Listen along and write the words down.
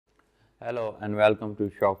Hello and welcome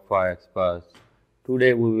to Shopify Experts.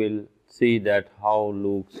 Today we will see that how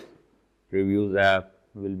Loox Reviews app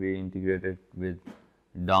will be integrated with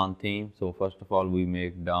Dawn theme. So first of all, we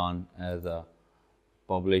make Dawn as a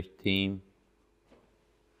published theme.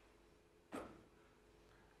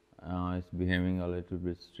 It's behaving a little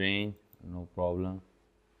bit strange, no problem.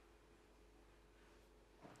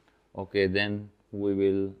 Okay, then we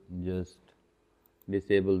will just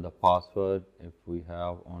disable the password if we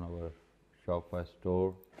have on our Shopify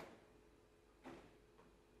store.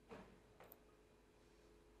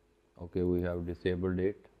 Okay, we have disabled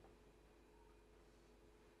it.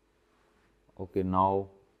 Okay, now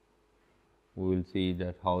we will see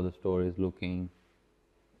that how the store is looking.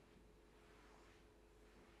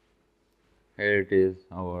 Here it is,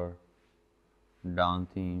 our Dawn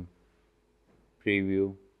theme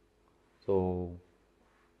preview. So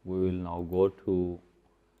we will now go to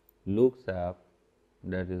Loox app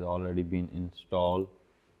that is already been installed.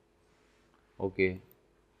 Okay,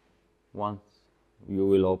 once you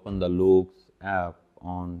will open the Loox app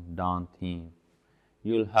on Dawn theme,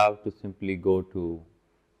 you will have to simply go to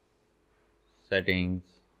settings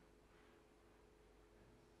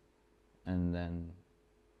and then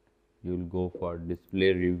you will go for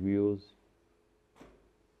display reviews.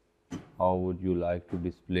 How would you like to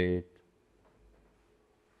display it?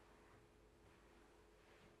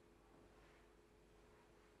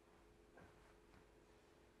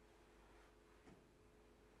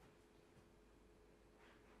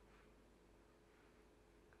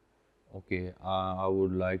 Okay, I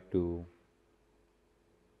would like to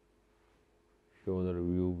show the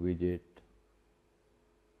review widget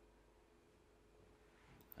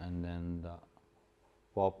and then the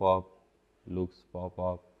pop-up, Loox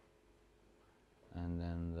pop-up, and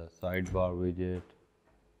then the sidebar widget,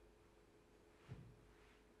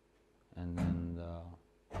 and then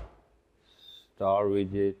the star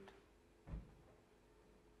widget,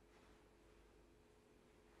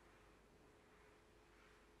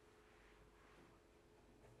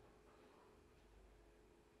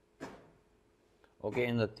 okay.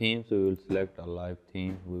 In the themes we will select a live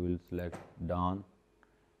theme. We will select Dawn,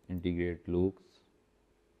 integrate Loox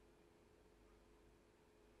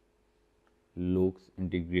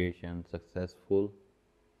integration successful.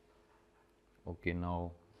 Okay,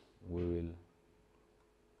 now we will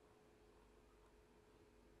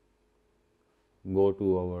go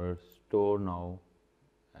to our store now,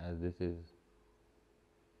 as this is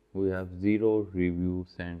we have 0 review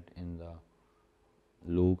sent in the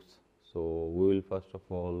Loox. So we will first of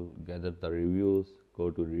all gather the reviews,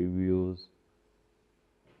 go to reviews,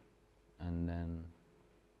 and then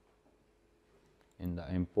in the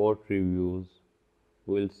import reviews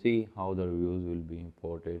we will see how the reviews will be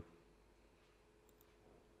imported.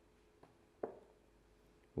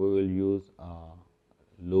 We will use a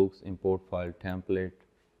Loox import file template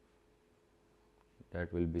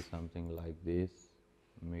that will be something like this,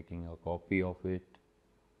 making a copy of it.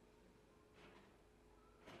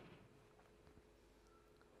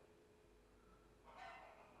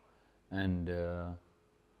 And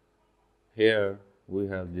here we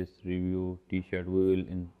have this review t-shirt. We will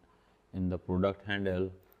in the product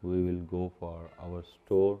handle we will go for our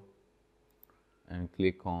store and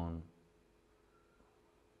click on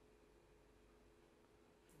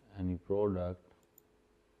any product,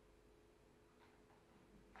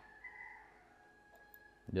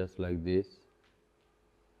 just like this.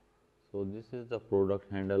 So this is the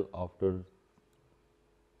product handle after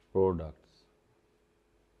products.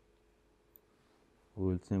 We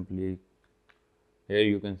will simply, here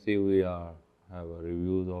you can see we have a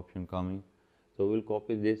reviews option coming. So we'll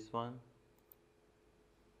copy this one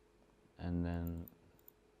and then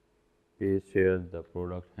paste here the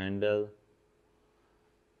product handle,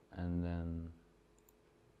 and then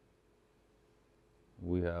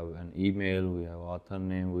we have an email, we have author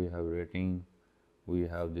name, we have rating, we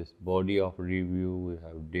have this body of review, we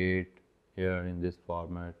have date here in this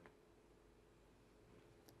format.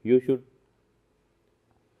 You should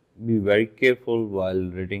be very careful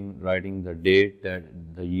while writing the date, that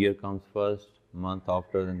the year comes first, month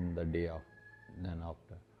after, and the day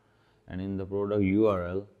after. And in the product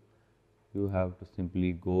URL you have to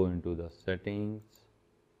simply go into the settings,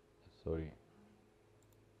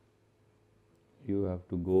 you have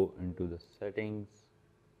to go into the settings,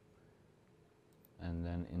 and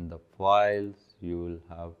then in the files you will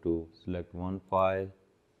have to select one file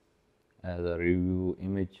as a review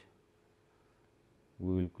image.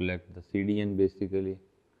 We will collect the CDN basically,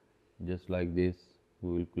 just like this.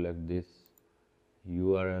 We will collect this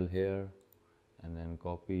URL here and then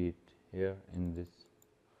copy it here in this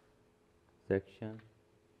section.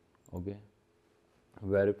 Okay,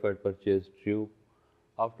 verified purchase true.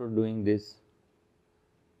 After doing this,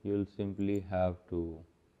 you'll simply have to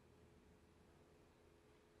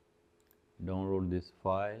download this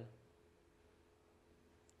file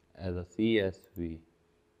as a CSV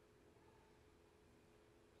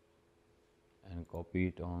and copy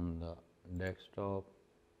it on the desktop.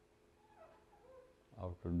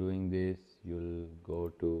 After doing this, you'll go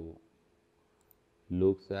to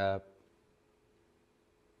Loox App,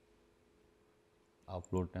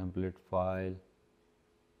 upload template file,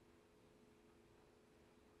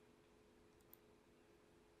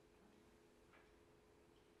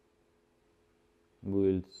 we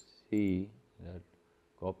will see that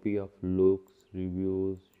copy of Loox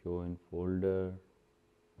Reviews show in folder.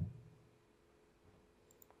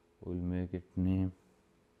 We'll make it name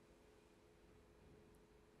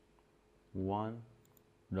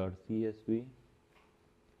 1.csv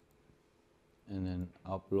and then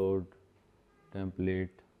upload template.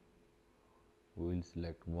 We'll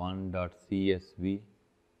select 1.csv.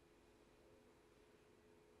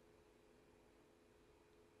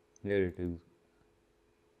 Here it is.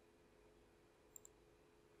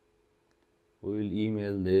 We will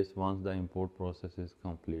email this once the import process is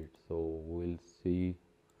complete. So we'll see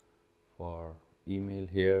for email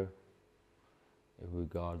here if we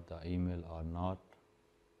got the email or not.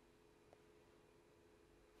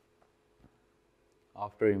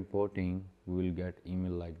 After importing, we will get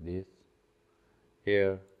email like this.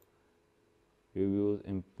 Here, reviews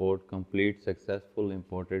import complete, successful,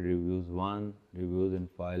 imported reviews 1, reviews in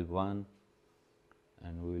file 1,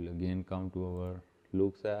 and we will again come to our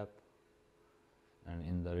Loox app, and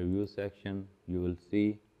in the review section you will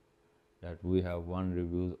see that we have 1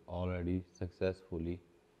 review already successfully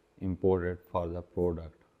imported for the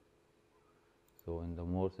product. So in the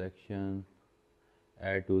more section,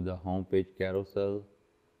 add to the home page carousel,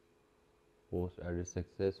 post added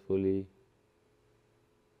successfully,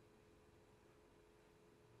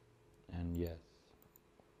 and yes,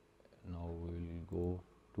 now we will go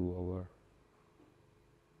to our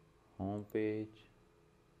home page.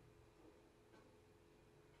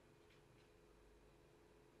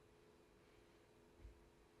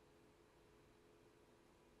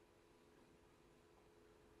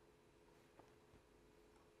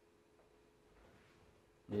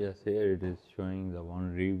 Yes, here it is showing the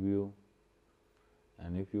 1 review,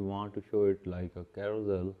 and if you want to show it like a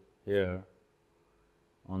carousel, here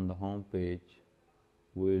on the home page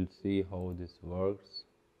we will see how this works.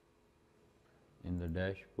 In the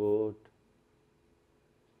dashboard,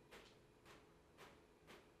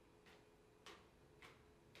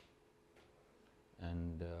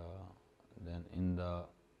 and then in the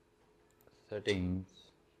settings,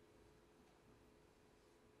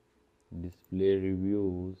 display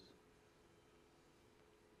reviews,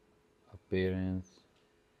 appearance,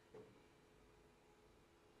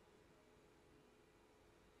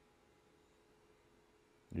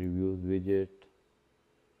 reviews widget,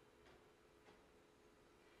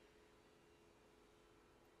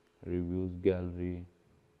 reviews gallery,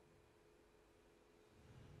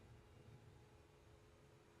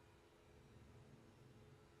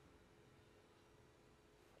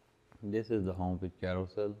 this is the home page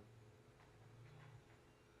carousel.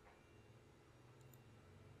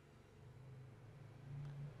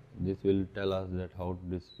 This will tell us that how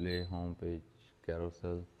to display home page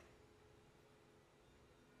carousel.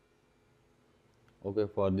 Okay,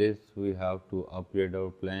 for this we have to upgrade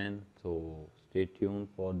our plan, so stay tuned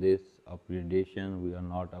for this upgradation. We are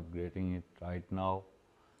not upgrading it right now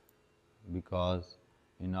because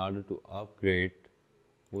in order to upgrade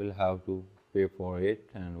we'll have to pay for it,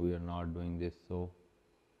 and we are not doing this. So,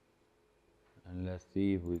 and let's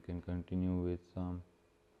see if we can continue with some.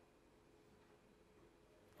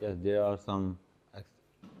 Yes, there are some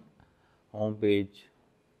home page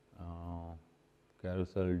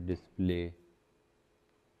carousel display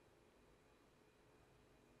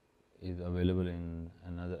is available in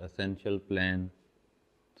another essential plan,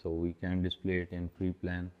 so we can display it in free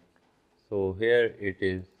plan. So here it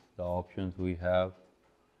is, the options we have.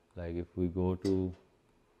 Like if we go to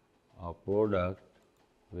a product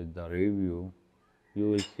with the review, you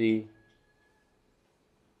will see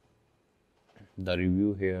the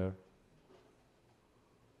review here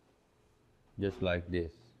just like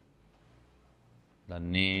this: the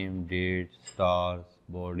name, date, stars,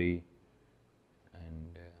 body,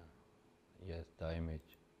 and yes, the image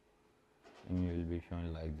will be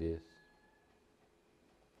shown like this.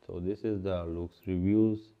 So this is the Loox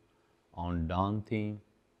reviews on Dawn theme.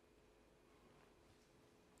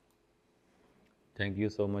 Thank you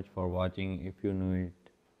so much for watching. If you knew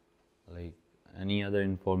it, like any other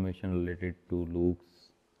information related to Loox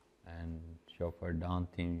and Shopify Dawn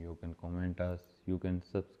theme, you can comment us. You can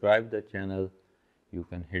subscribe the channel. You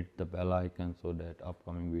can hit the bell icon so that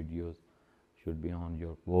upcoming videos should be on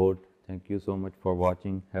your board. Thank you so much for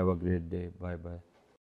watching. Have a great day. Bye bye.